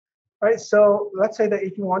All right, so let's say that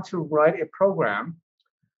if you want to write a program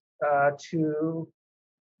to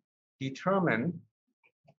determine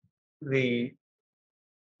the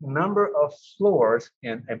number of floors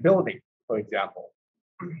in a building, for example,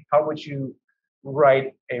 how would you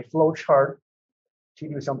write a flow chart to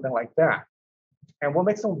do something like that? And we'll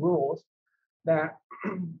make some rules that,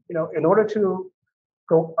 in order to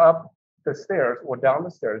go up the stairs or down the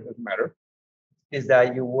stairs, doesn't matter, is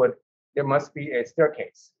that there must be a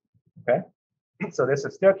staircase, okay? So there's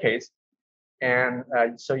a staircase, and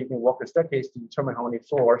so you can walk the staircase to determine how many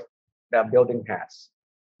floors that building has,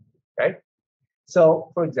 okay?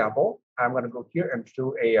 So for example, I'm gonna go here and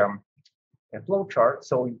do a flow chart.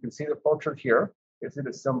 So you can see the flow chart here. This is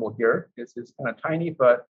the symbol here. This is kind of tiny,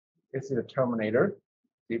 but this is a terminator.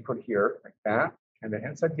 So you put here like that, and then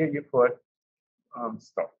inside here you put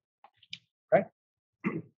stuff, okay?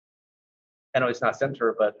 I know it's not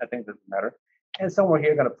center, but I think it doesn't matter. And somewhere here,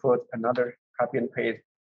 you're gonna put another copy and paste.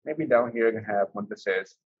 Maybe down here, you can have one that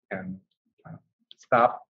says and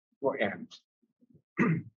stop or end.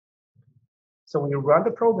 So when you run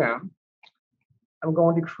the program, I'm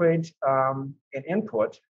going to create an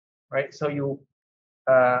input, right? So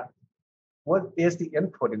what is the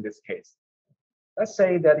input in this case? Let's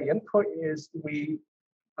say that the input is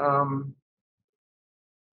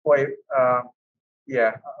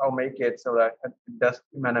yeah, I'll make it so that it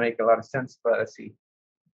might not make a lot of sense, but let's see.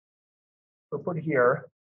 We'll put here,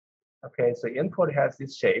 okay, so input has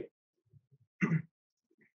this shape.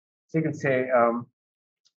 So you can say,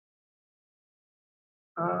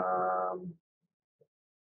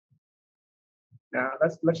 now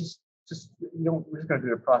let's just we're just gonna do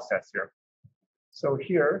the process here. So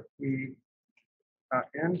here we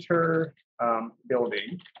enter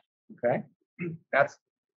building, okay? That's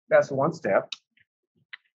one step.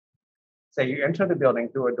 Say you enter the building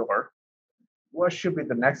through a door. What should be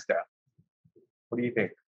the next step? What do you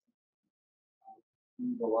think?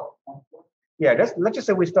 Yeah, let's just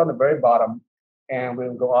say we start at the very bottom and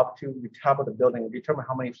we'll go up to the top of the building and determine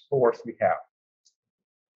how many floors we have.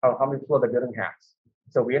 How many floors the building has.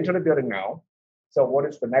 So we enter the building now. So what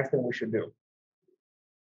is the next thing we should do?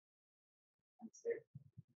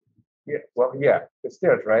 Yeah, well, yeah, the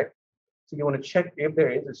stairs, right? So you want to check if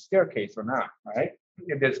there is a staircase or not, right?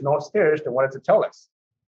 If there's no stairs, then what does it tell us?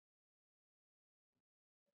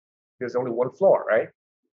 There's only one floor, right?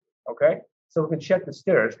 Okay, so we can check the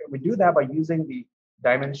stairs. And we do that by using the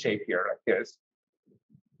diamond shape here, like this.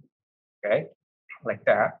 Okay, like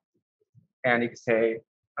that. And you can say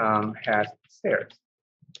has stairs.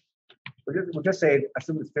 We'll just say,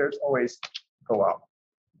 assume the stairs always go up.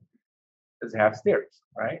 Does it have stairs,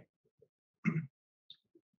 right?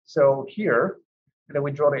 So here, and then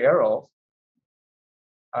we draw the arrows.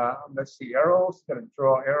 Let's see, arrows, gonna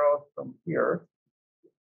draw arrows from here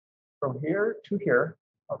to here,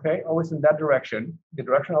 okay? Always in that direction, the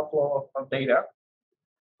directional flow of data.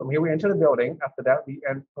 From here, we enter the building. After that,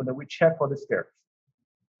 and then we check for the stairs,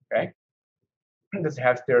 okay? Does it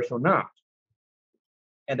have stairs or not?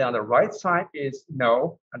 And then on the right side is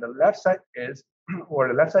no, and the left side is, or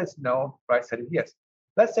the left side is no, right side is yes.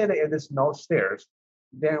 Let's say that if there's no stairs,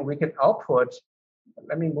 then we can output,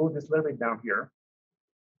 let me move this a little bit down here.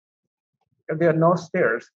 If there are no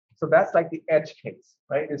stairs, so that's like the edge case,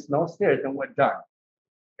 right? There's no stairs, then we're done,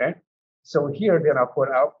 okay? So here, then I'll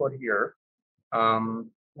put output here.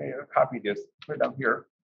 Maybe I'll copy this, put it down here.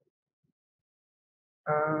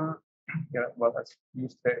 Yeah, well, let's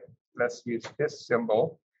use this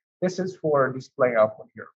symbol. This is for display output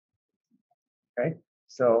here, okay?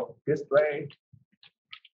 So display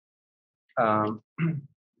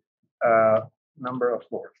number of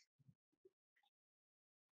floors.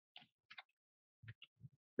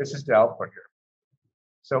 This is the output here.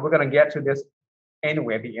 So we're going to get to this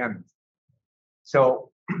anyway at the end.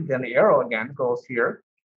 So then the arrow again goes here.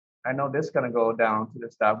 I know this is going to go down to the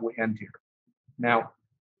stop, we end here. Now,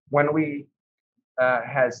 when we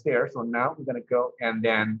had stairs, so now we're going to go and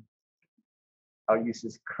then I'll use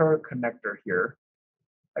this curve connector here.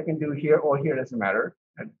 I can do here or here, doesn't matter.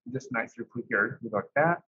 And just nicely put here, we go like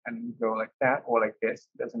that, and we go like that or like this,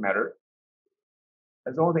 doesn't matter.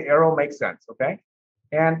 As long as the arrow makes sense, okay?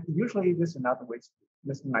 And usually this is another way,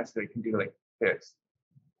 this nicely you can do like this.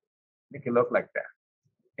 Make it look like that.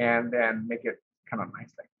 And then make it kind of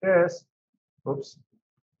nice like this. Oops.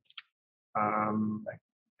 Like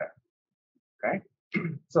that. Okay.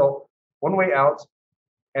 So one way out.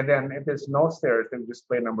 And then if there's no stairs, then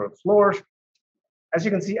display number of floors. As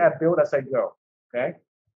you can see, I build as I go. Okay.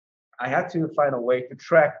 I had to find a way to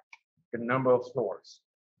track the number of floors,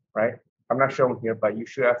 right? I'm not showing here, but you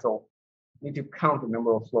should also need to count the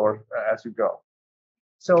number of floors as you go.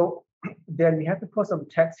 So then we have to put some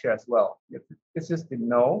text here as well. This is the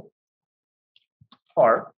no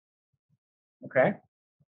part, okay?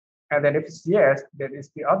 And then if it's yes, then it's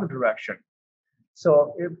the other direction.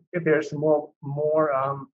 So if there's more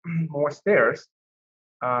more stairs,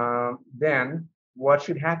 then what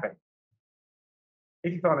should happen?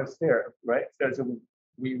 If you found a stair, right? There's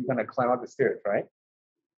we're gonna climb up the stairs, right?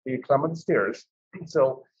 You climb up the stairs.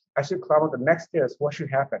 So as you climb up the next stairs, what should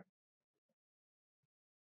happen?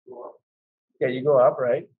 Yeah, you go up,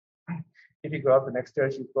 right? If you go up the next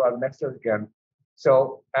stairs, you go up the next stairs again.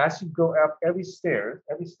 So as you go up every stair,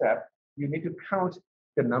 every step, you need to count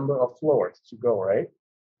the number of floors to go, right?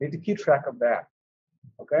 You need to keep track of that.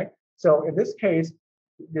 Okay. So in this case,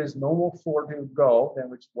 there's no more floor to go,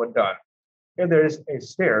 then we're done. If there's a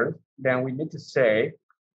stair, then we need to say,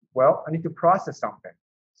 well, I need to process something.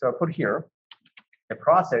 So I put here, the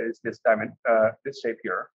process is this diamond, this shape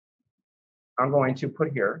here. I'm going to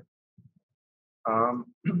put here,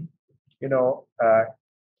 you know,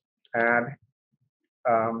 add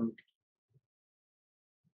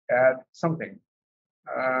something.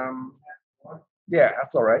 Yeah,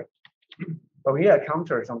 add floor, right? But we need a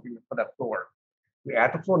counter or something for that floor. We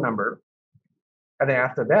add the floor number, and then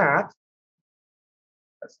after that,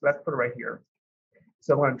 let's put it right here.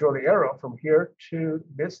 So I'm going to draw the arrow from here to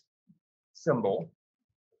this symbol,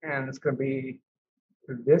 and it's going to be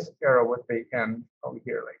this arrow with the end over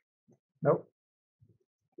here, like nope,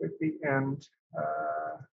 with the end,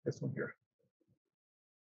 this one here.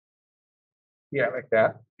 Yeah, like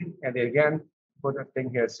that. And then again, put the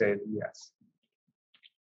thing here says yes.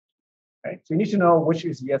 Okay, so you need to know which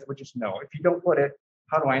is yes, which is no. If you don't put it,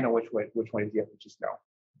 how do I know which one is yes, which is no?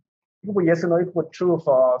 You put yes or no, you put true or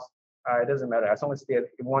false, it doesn't matter. As long as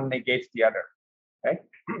one negates the other. Okay,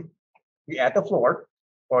 you add the floor,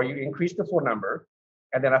 or you increase the floor number,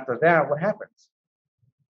 and then after that, what happens?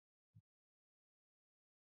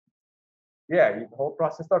 Yeah, the whole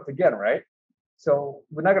process starts again, right? So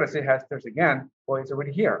we're not going to say has stairs again. Well, it's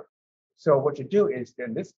already here. So what you do is,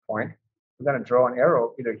 in this point, we're going to draw an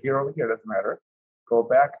arrow either here or over here, doesn't matter. Go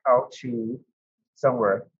back out to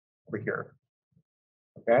somewhere over here.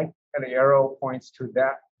 Okay, and the arrow points to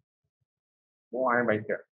that line right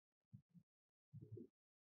there.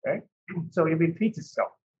 Okay, so it repeats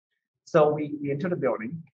itself. So we enter the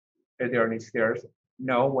building. If there are any stairs,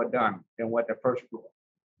 no, we're done. Then what the first floor?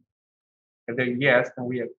 If they're yes, then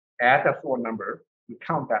we add the floor number, we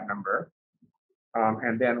count that number,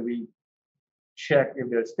 and then we check if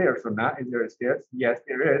there's stairs or not. Is there stairs? Yes,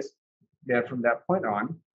 there is. Then from that point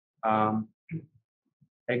on,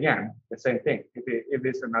 again, the same thing. If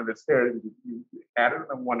it's another stair, you add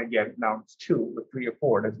one again. Now it's 2 or 3 or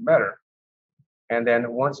 4, doesn't matter. And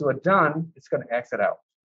then once you are done, it's going to exit out.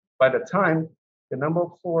 By the time, the number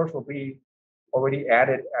of floors will be already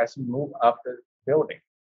added as you move up the building.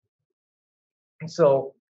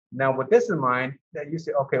 So now with this in mind, that you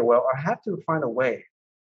say, okay, well, I have to find a way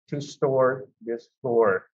to store this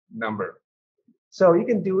floor number. So you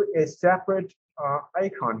can do a separate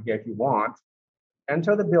icon here if you want.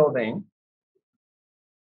 Enter the building,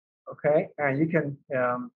 okay? And you can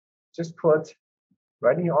just put,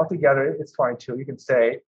 writing it all together, it's fine too. You can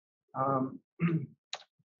say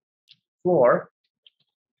floor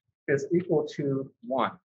is equal to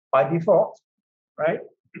 1. By default, right?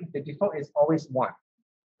 The default is always 1.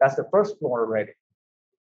 That's the first floor already.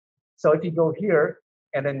 So if you go here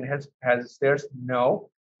and then it has stairs, no,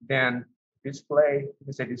 then display, you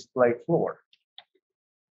can say display floor.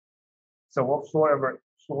 So what floor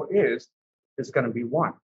is going to be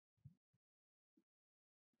 1.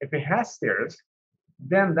 If it has stairs,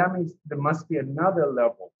 then that means there must be another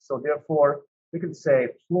level. So therefore, we can say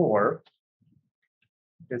floor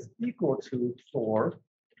is equal to floor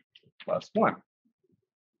plus 1.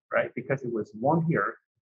 Right? Because it was 1 here,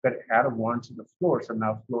 but add 1 to the floor, so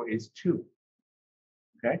now floor is 2.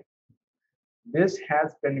 Okay? This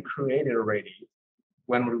has been created already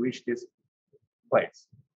when we reach this place.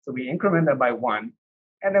 So we increment that by 1,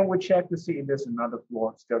 and then we check to see if there's another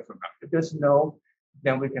floor still or not. If there's no,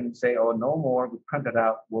 then we can say, oh, no more. We print it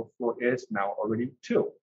out. What floor is now already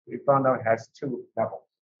 2. We found out it has 2 levels.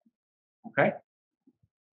 Okay?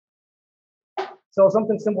 So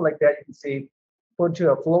something simple like that, you can see, put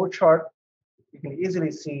to a flow chart, you can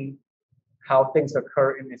easily see how things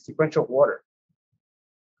occur in a sequential order.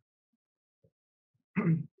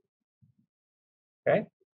 Okay.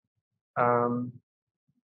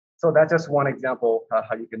 So that's just one example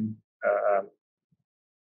how you can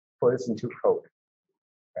put this into code.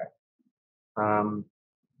 Okay. All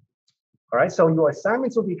right. So your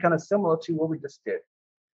assignments will be kind of similar to what we just did.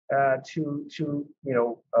 I didn't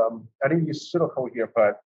use pseudocode here,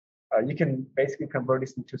 but You can basically convert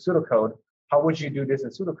this into pseudocode. How would you do this in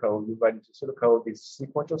pseudocode? You write into pseudocode these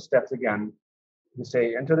sequential steps again. You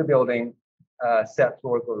say, enter the building, set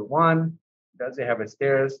floor go to 1. Does it have a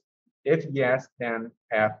stairs? If yes, then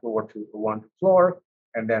add floor to 1 floor,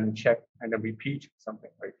 and then check and then repeat something.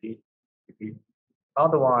 Repeat.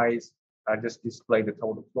 Otherwise, just display the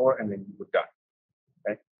total floor, and then you were done.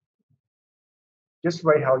 Okay. Just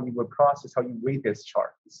write how you would process, how you read this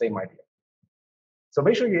chart. The same idea. So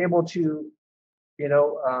make sure you're able to,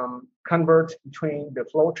 convert between the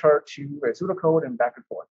flow chart to a pseudocode and back and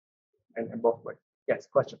forth, and both ways. Yes,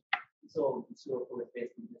 question. So it's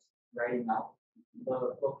basically just writing out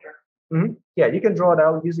the flow chart. Mm-hmm. Yeah, you can draw it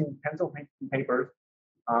out using pencil and paper.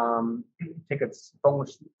 Take a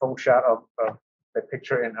phone shot of the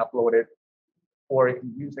picture and upload it, or if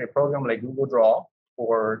you use a program like Google Draw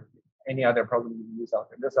or any other program you can use out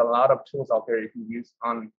there. There's a lot of tools out there you can use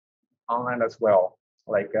online as well.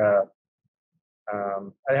 Like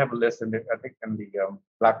I have a list in the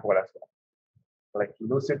Blackboard as well, like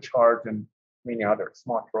Lucid Chart and many other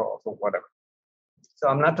smart draws or whatever. So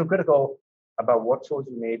I'm not too critical about what tools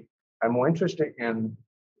you need. I'm more interested in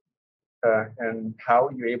how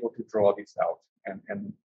you're able to draw these out,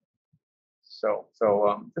 and so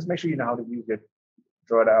just make sure you know how to use it,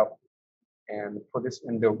 draw it out, and put this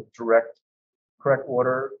in the correct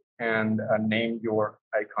order, and name your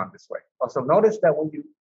icon this way. Also, notice that when you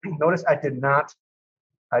notice I did not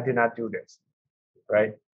do this,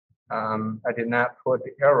 right? I did not put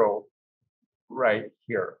the arrow right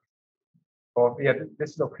here. Well, yeah,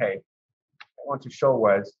 this is okay. I want to show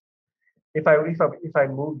was if I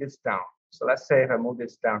move this down. So let's say if I move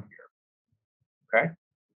this down here, okay?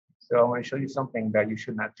 So I want to show you something that you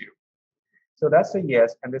should not do. So that's a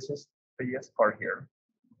yes, and this is the yes part here.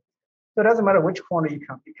 So it doesn't matter which corner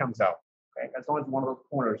it comes out, okay? As long as one of those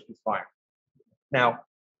corners is fine. Now,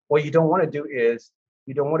 what you don't want to do is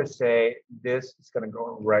you don't want to say this is going to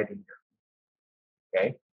go right in here,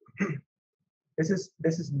 okay? This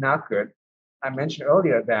is not good. I mentioned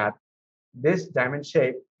earlier that this diamond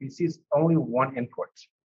shape, you see, is only one input.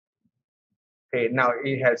 Okay, now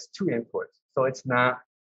it has 2 inputs, so it's not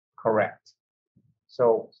correct.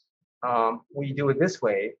 So when you do it this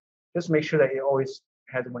way, just make sure that it always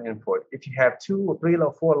has 1 input. If you have 2 or 3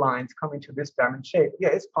 or 4 lines coming to this diamond shape, yeah,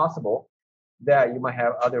 it's possible that you might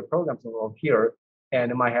have other programs over here, and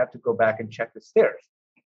you might have to go back and check the stairs.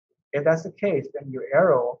 If that's the case, then your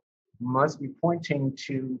arrow must be pointing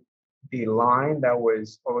to the line that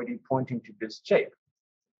was already pointing to this shape.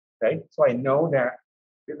 Okay, so I know that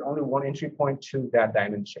there's only 1 entry point to that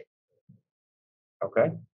diamond shape.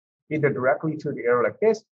 Okay, either directly to the arrow like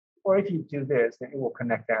this, or if you do this, then it will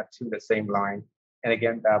connect that to the same line. And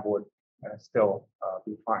again, that would still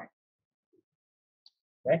be fine.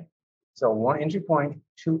 Okay, so 1 entry point,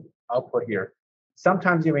 2 output here.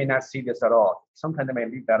 Sometimes you may not see this at all. Sometimes they may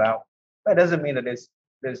leave that out. That doesn't mean that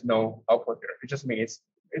there's no output there. It just means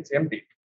it's empty.